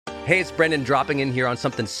Hey, it's Brendan dropping in here on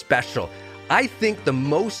something special. I think the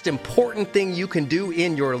most important thing you can do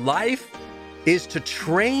in your life is to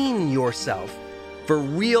train yourself for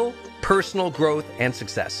real personal growth and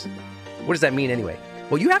success. What does that mean anyway?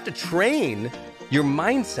 Well, you have to train your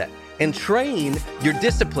mindset and train your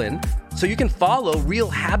discipline so you can follow real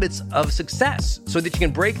habits of success, so that you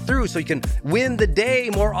can break through, so you can win the day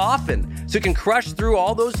more often, so you can crush through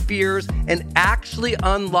all those fears and actually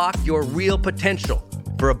unlock your real potential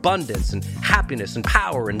for abundance and happiness and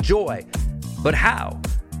power and joy. But how?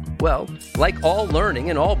 Well, like all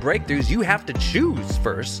learning and all breakthroughs, you have to choose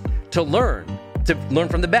first to learn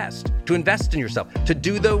from the best, to invest in yourself, to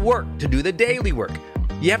do the work, to do the daily work.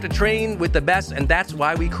 You have to train with the best, and that's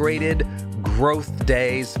why we created Growth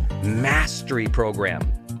Day's Mastery Program.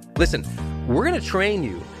 Listen, we're going to train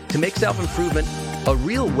you to make self-improvement a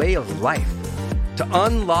real way of life, to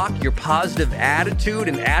unlock your positive attitude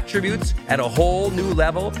and attributes at a whole new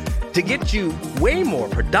level, to get you way more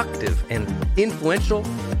productive and influential,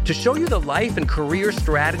 to show you the life and career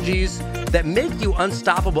strategies that make you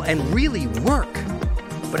unstoppable and really work.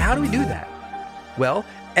 But how do we do that? Well,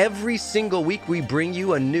 every single week we bring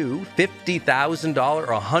you a new $50,000 or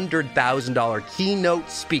 $100,000 keynote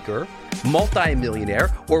speaker,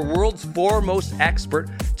 multimillionaire, or world's foremost expert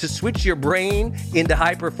to switch your brain into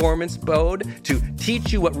high performance mode, to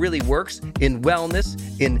teach you what really works in wellness,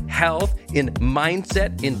 in health, in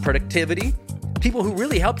mindset, in productivity. People who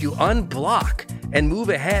really help you unblock and move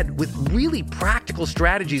ahead with really practical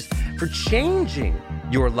strategies for changing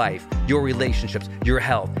your life, your relationships, your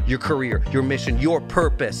health, your career, your mission, your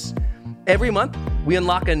purpose. Every month, we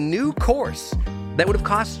unlock a new course that would have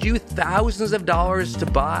cost you thousands of dollars to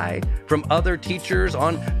buy from other teachers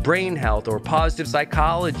on brain health or positive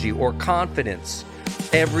psychology or confidence.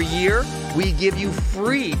 Every year, we give you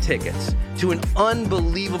free tickets to an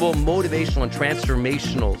unbelievable motivational and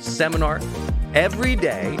transformational seminar. Every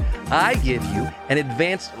day, I give you an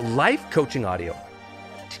advanced life coaching audio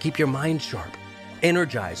to keep your mind sharp,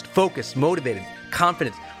 energized, focused, motivated,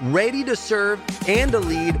 confident, ready to serve and to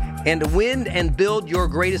lead and to win and build your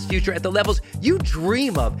greatest future at the levels you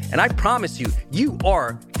dream of. And I promise you, you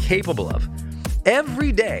are capable of.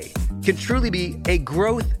 Every day can truly be a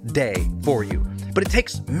growth day for you. But it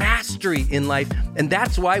takes mastery in life, and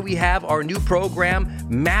that's why we have our new program,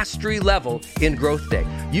 Mastery Level in Growth Day.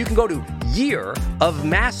 You can go to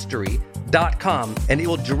yearofmastery.com, and it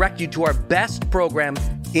will direct you to our best program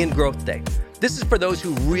in Growth Day. This is for those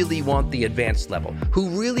who really want the advanced level, who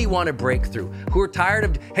really want to break through, who are tired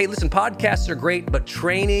of, hey, listen, podcasts are great, but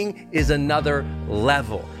training is another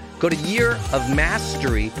level. Go to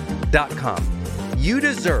yearofmastery.com. You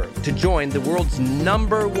deserve to join the world's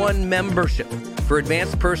 #1 membership for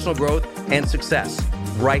advanced personal growth and success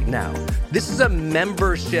right now. This is a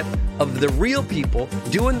membership of the real people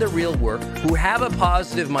doing the real work, who have a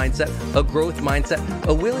positive mindset, a growth mindset,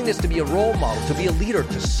 a willingness to be a role model, to be a leader,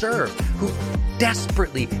 to serve, who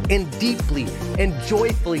desperately and deeply and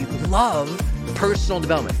joyfully love personal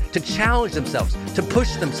development, to challenge themselves, to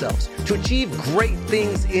push themselves, to achieve great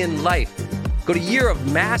things in life. Go to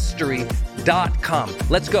yearofmastery.com.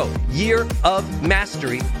 Let's go.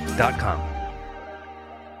 yearofmastery.com.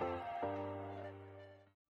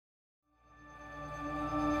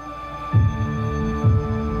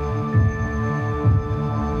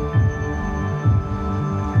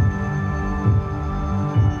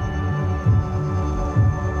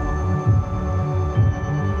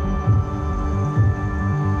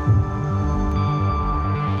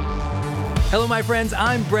 Hello, my friends.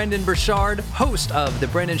 I'm Brendon Burchard, host of The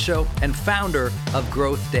Brendan Show and founder of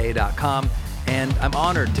GrowthDay.com, and I'm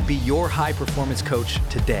honored to be your high-performance coach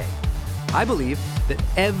today. I believe that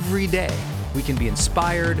every day we can be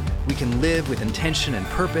inspired, we can live with intention and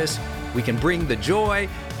purpose, we can bring the joy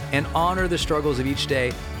and honor the struggles of each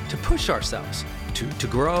day to push ourselves, to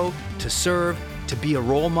grow, to serve, to be a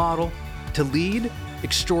role model, to lead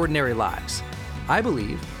extraordinary lives. I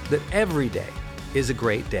believe that every day is a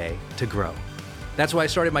great day to grow. That's why I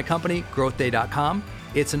started my company, GrowthDay.com.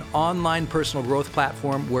 It's an online personal growth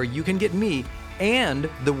platform where you can get me and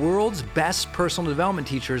the world's best personal development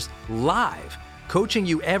teachers live, coaching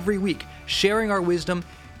you every week, sharing our wisdom,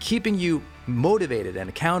 keeping you motivated and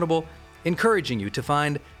accountable, encouraging you to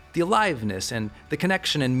find the aliveness and the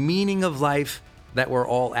connection and meaning of life that we're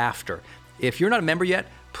all after. If you're not a member yet,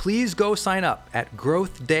 please go sign up at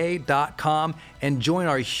GrowthDay.com and join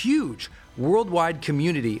our huge worldwide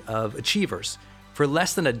community of achievers. For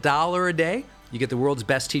less than $1 a day, you get the world's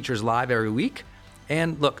best teachers live every week.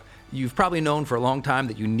 And look, you've probably known for a long time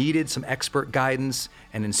that you needed some expert guidance,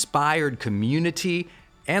 an inspired community,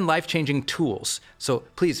 and life-changing tools. So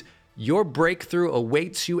please Your breakthrough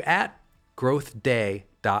awaits you at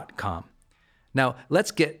growthday.com. Now,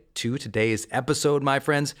 let's get to today's episode, my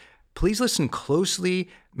friends. Please listen closely.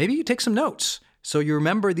 Maybe you take some notes so you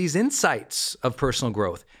remember these insights of personal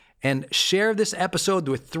growth. And share this episode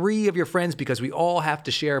with 3 of your friends, because we all have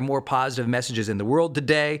to share more positive messages in the world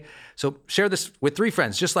today. So share this with 3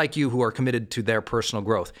 friends just like you who are committed to their personal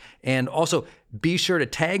growth. And also be sure to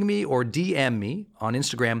tag me or DM me on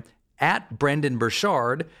Instagram at Brendon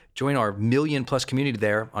Burchard. Join our 1 million+ community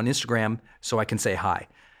there on Instagram so I can say hi.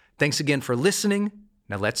 Thanks again for listening.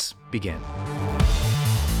 Now let's begin.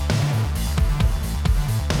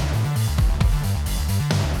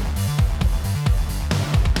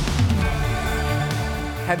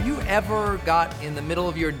 Have you ever got in the middle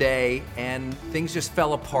of your day and things just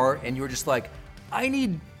fell apart and you were just like, I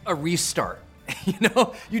need a restart?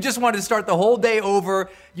 You just wanted to start the whole day over.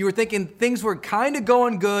 You were thinking things were kind of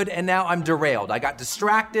going good and now I'm derailed. I got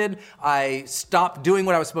distracted. I stopped doing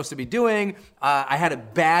what I was supposed to be doing. I had a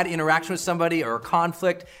bad interaction with somebody or a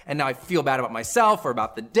conflict, and now I feel bad about myself or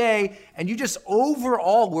about the day. And you just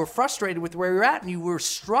overall were frustrated with where you're at and you were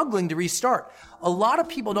struggling to restart. A lot of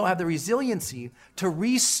people don't have the resiliency to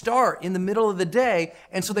restart in the middle of the day,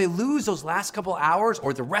 and so they lose those last couple hours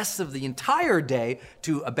or the rest of the entire day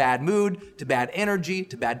to a bad mood, to bad energy,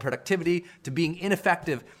 to bad productivity, to being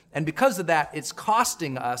ineffective. And because of that, it's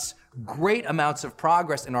costing us great amounts of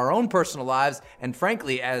progress in our own personal lives. And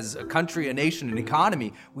frankly, as a country, a nation, an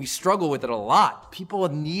economy, we struggle with it a lot. People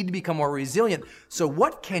need to become more resilient. So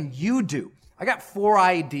what can you do? I got 4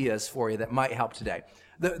 ideas for you that might help today.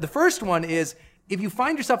 The first one is, if you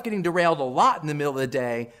find yourself getting derailed a lot in the middle of the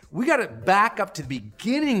day, we got to back up to the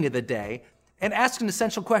beginning of the day and ask an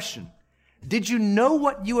essential question. Did you know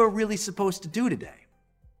what you are really supposed to do today?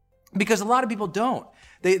 Because a lot of people don't.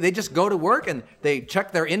 They just go to work and they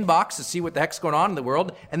check their inbox to see what the heck's going on in the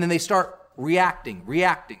world, and then they start reacting.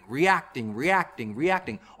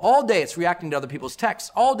 All day it's reacting to other people's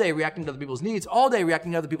texts. All day reacting to other people's needs. All day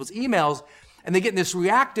reacting to other people's emails. And they get in this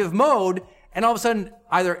reactive mode, and all of a sudden,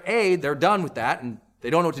 either A, they're done with that and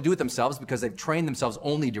they don't know what to do with themselves because they've trained themselves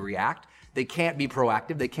only to react. They can't be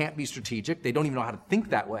proactive. They can't be strategic. They don't even know how to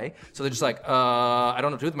think that way. So they're just like, I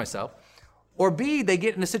don't know what to do with myself. Or B, they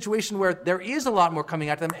get in a situation where there is a lot more coming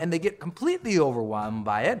at them and they get completely overwhelmed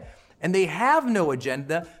by it and they have no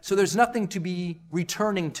agenda, so there's nothing to be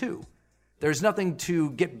returning to. There's nothing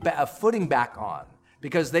to get a footing back on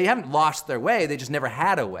because they haven't lost their way. They just never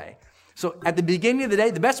had a way. So at the beginning of the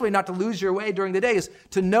day, the best way not to lose your way during the day is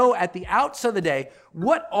to know at the outset of the day,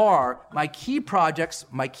 what are my key projects,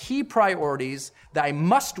 my key priorities that I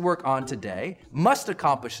must work on today, must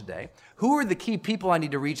accomplish today? Who are the key people I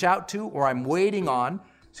need to reach out to or I'm waiting on,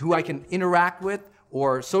 who I can interact with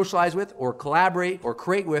or socialize with or collaborate or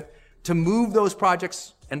create with to move those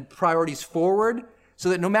projects and priorities forward so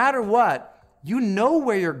that no matter what, you know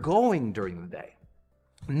where you're going during the day.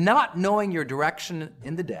 Not knowing your direction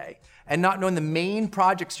in the day and not knowing the main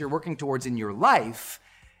projects you're working towards in your life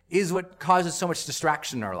is what causes so much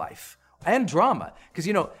distraction in our life and drama. Because,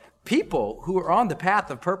 people who are on the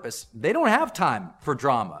path of purpose, they don't have time for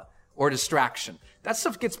drama or distraction. That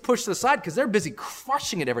stuff gets pushed to the side because they're busy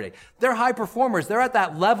crushing it every day. They're high performers. They're at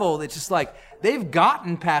that level that's just like they've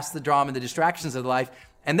gotten past the drama and the distractions of life,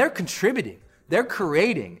 and they're contributing. They're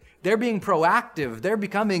creating. They're being proactive. They're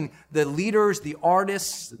becoming the leaders, the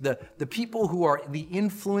artists, the people who are the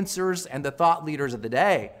influencers and the thought leaders of the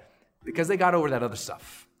day because they got over that other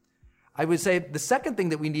stuff. I would say the second thing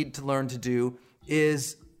that we need to learn to do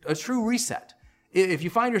is a true reset. If you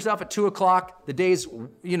find yourself at 2:00, the day's,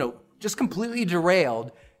 just completely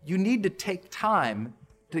derailed, you need to take time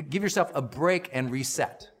to give yourself a break and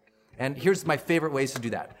reset. And here's my favorite ways to do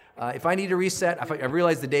that. If I need to reset, if I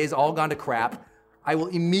realize the day's all gone to crap, I will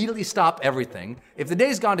immediately stop everything. If the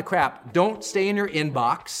day's gone to crap, don't stay in your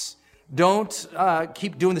inbox. Don't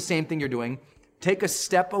keep doing the same thing you're doing. Take a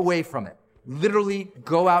step away from it. Literally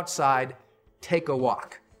go outside, take a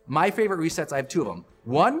walk. My favorite resets, I have 2 of them.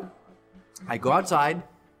 One, I go outside,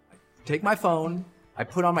 take my phone, I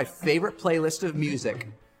put on my favorite playlist of music,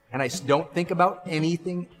 and I don't think about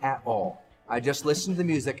anything at all. I just listen to the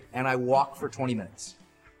music and I walk for 20 minutes.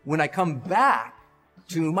 When I come back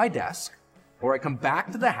to my desk, or I come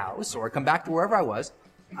back to the house, or I come back to wherever I was,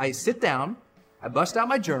 I sit down, I bust out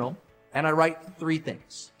my journal, and I write 3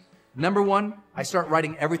 things. Number 1, I start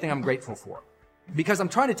writing everything I'm grateful for because I'm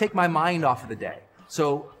trying to take my mind off of the day.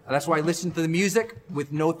 So that's why I listen to the music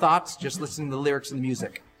with no thoughts, just listening to the lyrics and the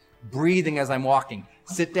music. Breathing as I'm walking.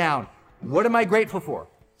 Sit down. What am I grateful for?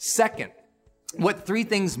 Second, what 3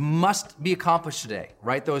 things must be accomplished today?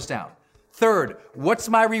 Write those down. Third, what's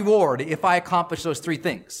my reward if I accomplish those 3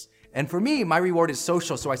 things? And for me, my reward is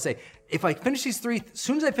social. So I say, if I finish these three, as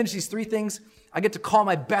soon as I finish these three things, I get to call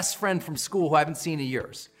my best friend from school who I haven't seen in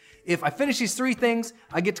years. If I finish these three things,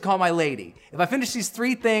 I get to call my lady. If I finish these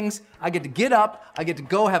three things, I get to get up, I get to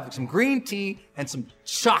go have some green tea and some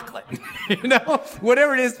chocolate.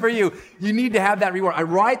 Whatever it is for you, you need to have that reward. I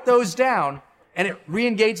write those down, and it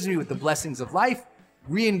re-engages me with the blessings of life,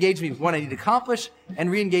 re-engages me with what I need to accomplish,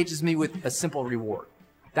 and re-engages me with a simple reward.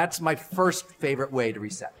 That's my first favorite way to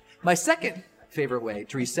reset. My second favorite way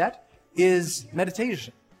to reset is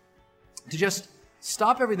meditation. To just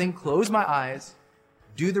stop everything, close my eyes,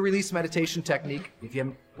 do the release meditation technique. If you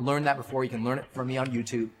haven't learned that before, you can learn it from me on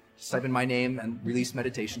YouTube. Just type in my name and release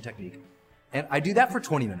meditation technique. And I do that for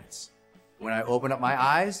 20 minutes. When I open up my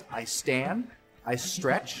eyes, I stand, I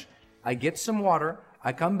stretch, I get some water,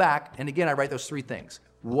 I come back, and again, I write those three things.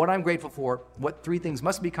 What I'm grateful for, what three things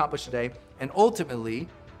must be accomplished today, and ultimately,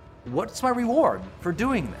 what's my reward for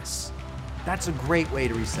doing this? That's a great way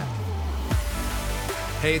to reset.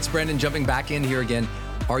 Hey, it's Brendon jumping back in here again.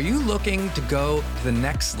 Are you looking to go to the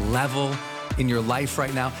next level in your life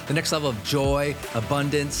right now? The next level of joy,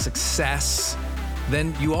 abundance, success?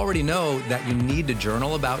 Then you already know that you need to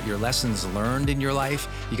journal about your lessons learned in your life.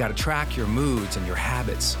 You got to track your moods and your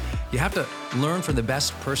habits. You have to learn from the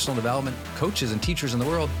best personal development coaches and teachers in the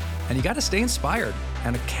world. And you got to stay inspired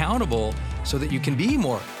and accountable so that you can be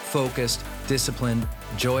more focused, disciplined,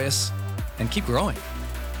 joyous, and keep growing.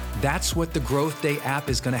 That's what the Growth Day app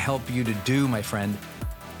is going to help you to do, my friend.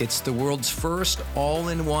 It's the world's first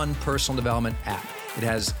all-in-one personal development app. It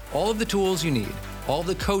has all of the tools you need, all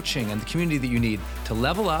the coaching and the community that you need to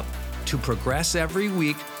level up, to progress every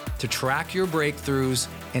week, to track your breakthroughs,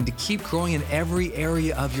 and to keep growing in every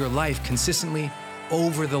area of your life consistently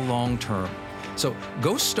over the long term. So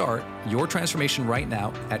go start your transformation right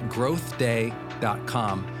now at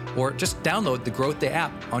growthday.com, or just download the Growth Day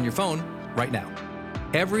app on your phone right now.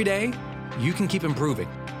 Every day, you can keep improving.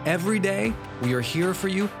 Every day, we are here for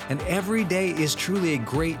you, and every day is truly a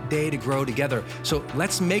great day to grow together. So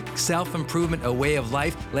let's make self-improvement a way of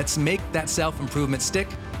life. Let's make that self-improvement stick.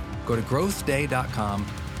 Go to growthday.com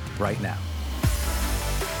right now.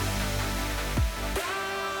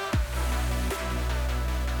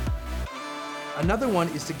 Another one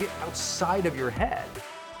is to get outside of your head,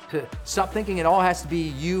 to stop thinking it all has to be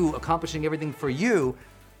you accomplishing everything for you.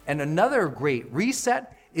 And another great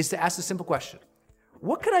reset is to ask a simple question.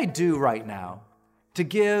 What could I do right now to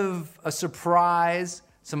give a surprise,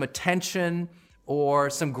 some attention, or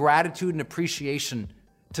some gratitude and appreciation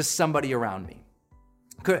to somebody around me?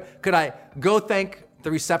 Could I go thank the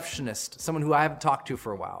receptionist, someone who I haven't talked to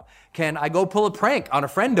for a while? Can I go pull a prank on a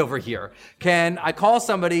friend over here? Can I call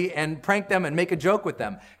somebody and prank them and make a joke with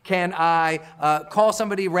them? Can I call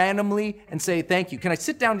somebody randomly and say thank you? Can I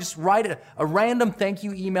sit down and just write a random thank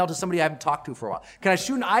you email to somebody I haven't talked to for a while? Can I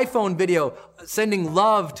shoot an iPhone video sending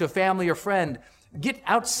love to a family or friend? Get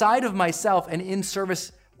outside of myself and in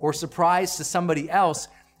service or surprise to somebody else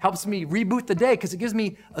helps me reboot the day because it gives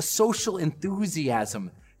me a social enthusiasm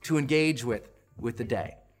to engage with the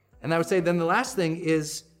day. And I would say then the last thing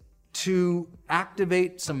is to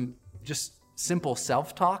activate some just simple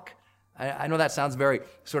self-talk. I know that sounds very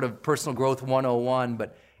sort of personal growth 101,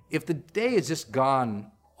 but if the day is just gone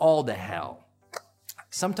all to hell,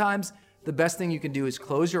 sometimes the best thing you can do is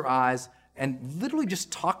close your eyes and literally just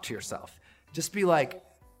talk to yourself. Just be like,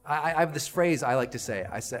 I have this phrase I like to say.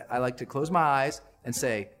 I like to close my eyes and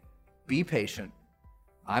say, be patient.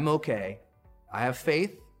 I'm okay. I have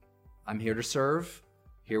faith. I'm here to serve.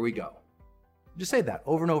 Here we go. Just say that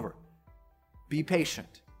over and over. Be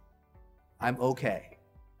patient. I'm okay.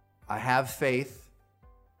 I have faith.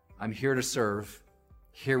 I'm here to serve.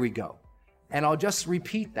 Here we go. And I'll just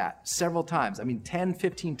repeat that several times. 10,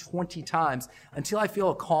 15, 20 times until I feel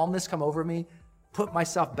a calmness come over me, put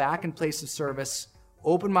myself back in place of service,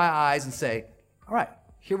 open my eyes and say, all right,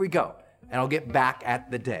 here we go. And I'll get back at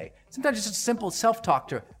the day. Sometimes it's just simple self-talk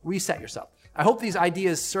to reset yourself. I hope these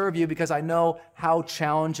ideas serve you because I know how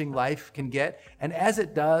challenging life can get. And as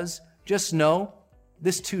it does, just know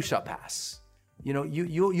this too shall pass.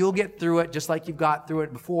 You'll get through it just like you've got through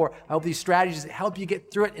it before. I hope these strategies help you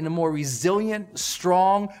get through it in a more resilient,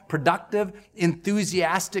 strong, productive,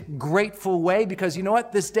 enthusiastic, grateful way. Because you know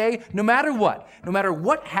what? This day, no matter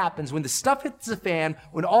what happens, when the stuff hits the fan,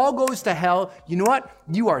 when all goes to hell, you know what?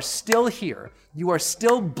 You are still here. You are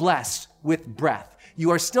still blessed with breath. You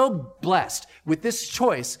are still blessed with this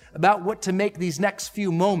choice about what to make these next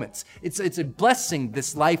few moments. It's a blessing,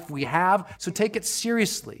 this life we have, so take it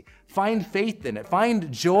seriously. Find faith in it. Find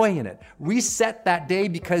joy in it. Reset that day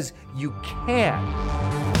because you can.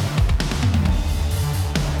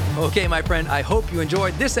 Okay, my friend, I hope you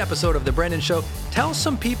enjoyed this episode of The Brendon Show. Tell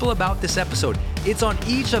some people about this episode. It's on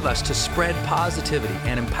each of us to spread positivity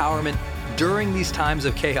and empowerment during these times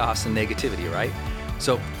of chaos and negativity, right?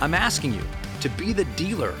 So I'm asking you to be the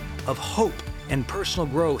dealer of hope and personal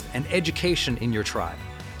growth and education in your tribe.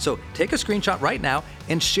 So take a screenshot right now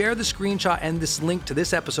and share the screenshot and this link to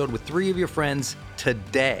this episode with 3 of your friends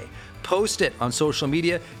today. Post it on social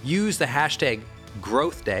media. Use the hashtag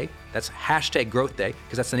Growth Day. That's hashtag Growth Day,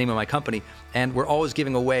 because that's the name of my company. And we're always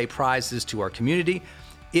giving away prizes to our community.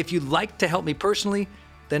 If you'd like to help me personally,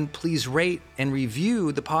 then please rate and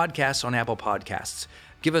review the podcast on Apple Podcasts.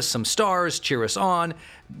 Give us some stars, cheer us on,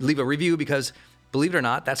 leave a review, because believe it or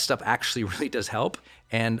not, that stuff actually really does help.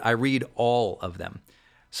 And I read all of them.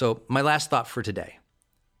 So my last thought for today,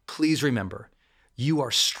 please remember, you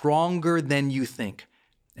are stronger than you think,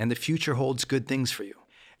 and the future holds good things for you.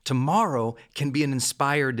 Tomorrow can be an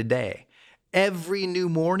inspired day. Every new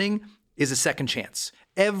morning is a second chance.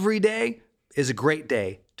 Every day is a great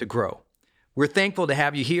day to grow. We're thankful to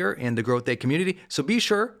have you here in the Growth Day community, so be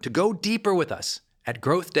sure to go deeper with us at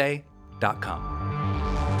growthday.com.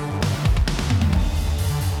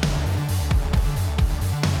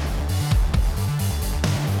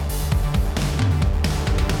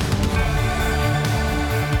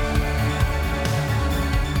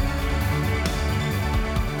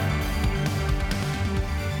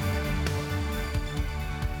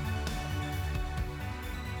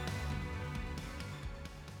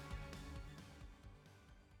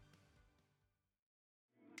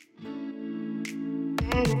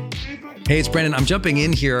 Hey, it's Brendon. I'm jumping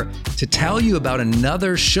in here to tell you about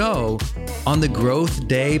another show on the Growth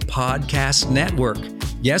Day Podcast Network.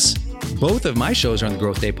 Yes, both of my shows are on the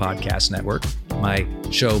Growth Day Podcast Network. My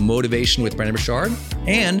show, Motivation with Brendon Burchard,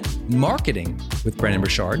 and Marketing with Brendon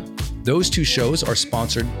Burchard. Those 2 shows are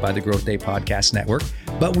sponsored by the Growth Day Podcast Network,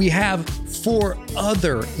 but we have 4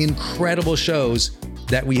 other incredible shows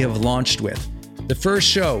that we have launched with. The first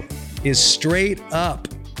show is Straight Up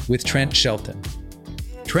with Trent Shelton.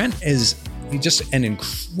 Trent is just an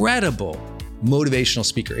incredible motivational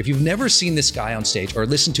speaker. If you've never seen this guy on stage or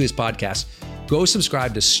listened to his podcast, go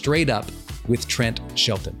subscribe to Straight Up with Trent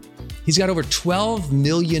Shelton. He's got over 12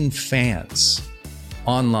 million fans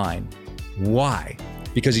online. Why?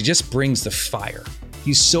 Because he just brings the fire.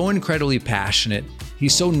 He's so incredibly passionate.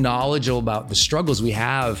 He's so knowledgeable about the struggles we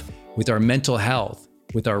have with our mental health,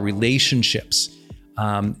 with our relationships.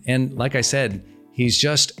 And like I said, he's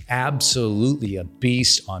just absolutely a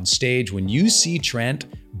beast on stage. When you see Trent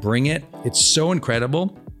bring it, it's so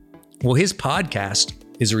incredible. Well, his podcast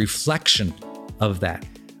is a reflection of that.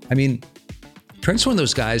 I mean, Trent's one of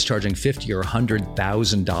those guys charging $50,000 or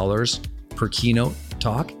 $100,000 per keynote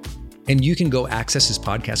talk, and you can go access his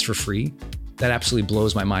podcast for free. That absolutely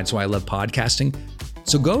blows my mind. So I love podcasting.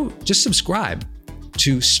 So go just subscribe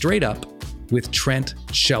to Straight Up with Trent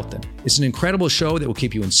Shelton. It's an incredible show that will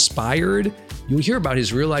keep you inspired. You'll hear about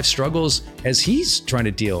his real life struggles as he's trying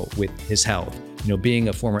to deal with his health. You know, being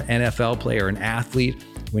a former NFL player, an athlete,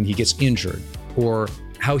 when he gets injured, or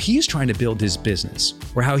how he's trying to build his business,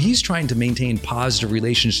 or how he's trying to maintain positive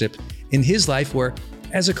relationship in his life where,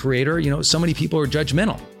 as a creator, you know, so many people are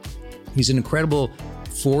judgmental. He's an incredible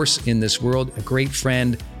force in this world, a great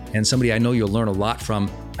friend, and somebody I know you'll learn a lot from.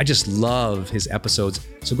 I just love his episodes.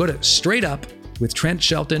 So go to Straight Up with Trent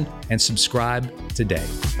Shelton and subscribe today.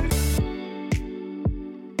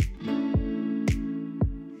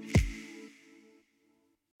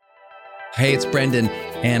 Hey, it's Brendon,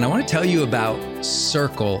 and I want to tell you about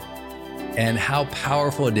Circle and how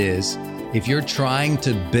powerful it is if you're trying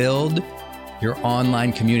to build your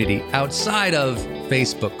online community outside of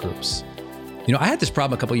Facebook groups. You know, I had this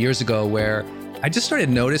problem a couple of years ago where I just started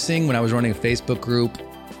noticing when I was running a Facebook group,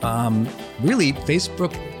 really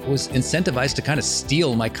Facebook was incentivized to kind of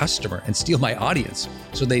steal my customer and steal my audience.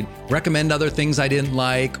 So they'd recommend other things I didn't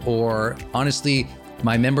like, or honestly,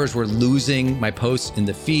 my members were losing my posts in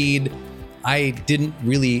the feed. I didn't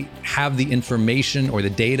really have the information or the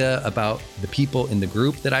data about the people in the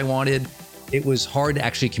group that I wanted. It was hard to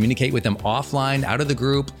actually communicate with them offline, out of the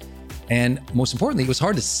group. And most importantly, it was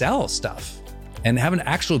hard to sell stuff and have an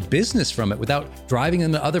actual business from it without driving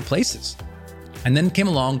them to other places. And then came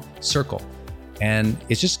along Circle. And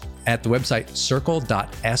it's just at the website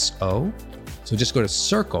circle.so. So just go to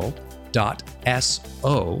circle.so.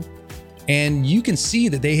 And you can see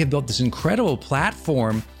that they have built this incredible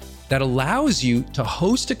platform that allows you to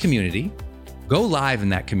host a community, go live in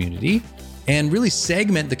that community, and really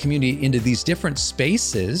segment the community into these different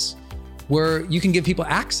spaces where you can give people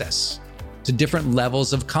access to different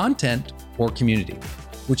levels of content or community,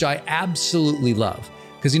 which I absolutely love.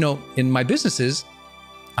 Because, you know, in my businesses,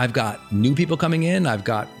 I've got new people coming in. I've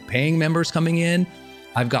got paying members coming in.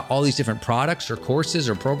 I've got all these different products or courses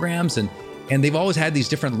or programs, and they've always had these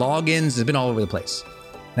different logins. It's been all over the place.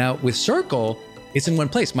 Now with Circle, it's in one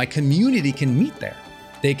place. My community can meet there.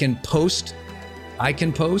 They can post, I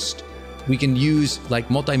can post. We can use like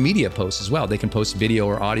multimedia posts as well. They can post video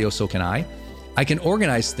or audio, so can I. I can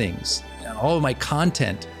organize things, all of my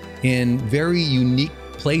content in very unique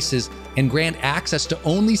places and grant access to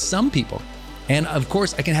only some people. And of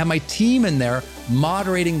course, I can have my team in there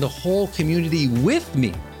moderating the whole community with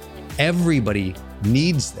me. Everybody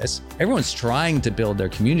needs this. Everyone's trying to build their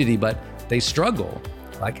community, but they struggle.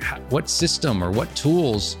 Like, what system or what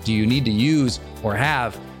tools do you need to use or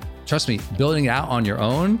have? Trust me, building it out on your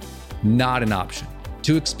own, not an option.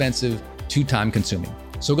 Too expensive, too time consuming.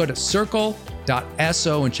 So go to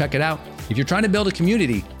circle.so and check it out. If you're trying to build a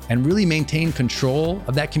community and really maintain control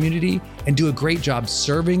of that community and do a great job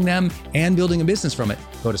serving them and building a business from it,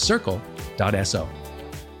 go to circle.so.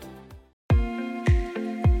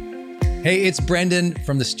 Hey, it's Brendan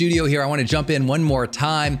from the studio here. I want to jump in one more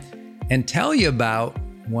time and tell you about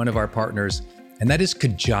one of our partners, and that is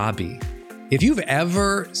Kajabi. If you've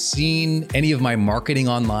ever seen any of my marketing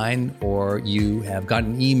online, or you have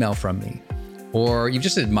gotten an email from me, or you've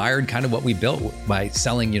just admired kind of what we built by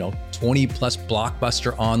selling, 20 plus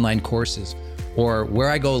blockbuster online courses, or where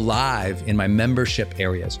I go live in my membership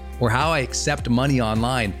areas, or how I accept money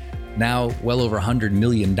online, now well over $100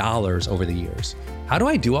 million over the years. How do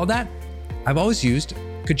I do all that? I've always used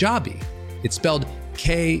Kajabi. It's spelled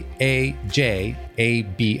Kajabi.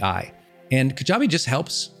 And Kajabi just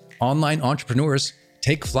helps online entrepreneurs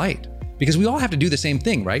take flight, because we all have to do the same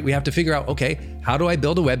thing, right? We have to figure out, okay, how do I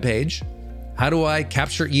build a web page? How do I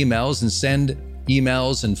capture emails and send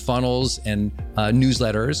emails and funnels and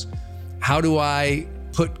newsletters? How do I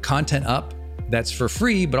put content up that's for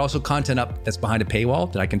free, but also content up that's behind a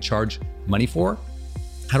paywall that I can charge money for?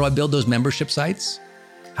 How do I build those membership sites?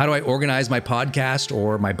 How do I organize my podcast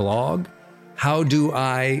or my blog? How do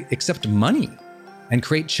I accept money and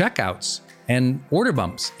create checkouts and order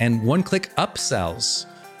bumps and one-click upsells?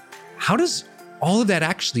 How does all of that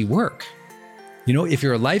actually work? If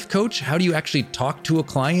you're a life coach, how do you actually talk to a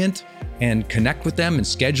client and connect with them and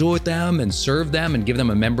schedule with them and serve them and give them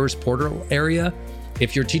a members portal area?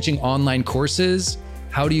 If you're teaching online courses,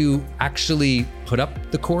 how do you actually put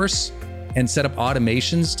up the course and set up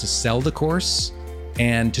automations to sell the course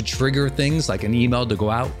and to trigger things like an email to go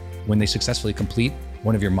out when they successfully complete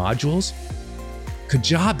one of your modules?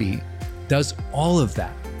 Kajabi does all of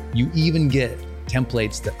that. You even get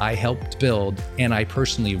templates that I helped build and I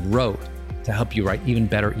personally wrote to help you write even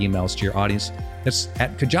better emails to your audience. That's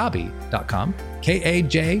at kajabi.com,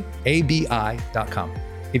 Kajabi.com.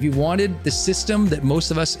 If you wanted the system that most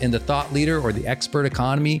of us in the thought leader or the expert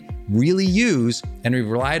economy really use and we've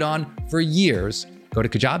relied on for years, go to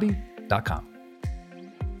kajabi.com.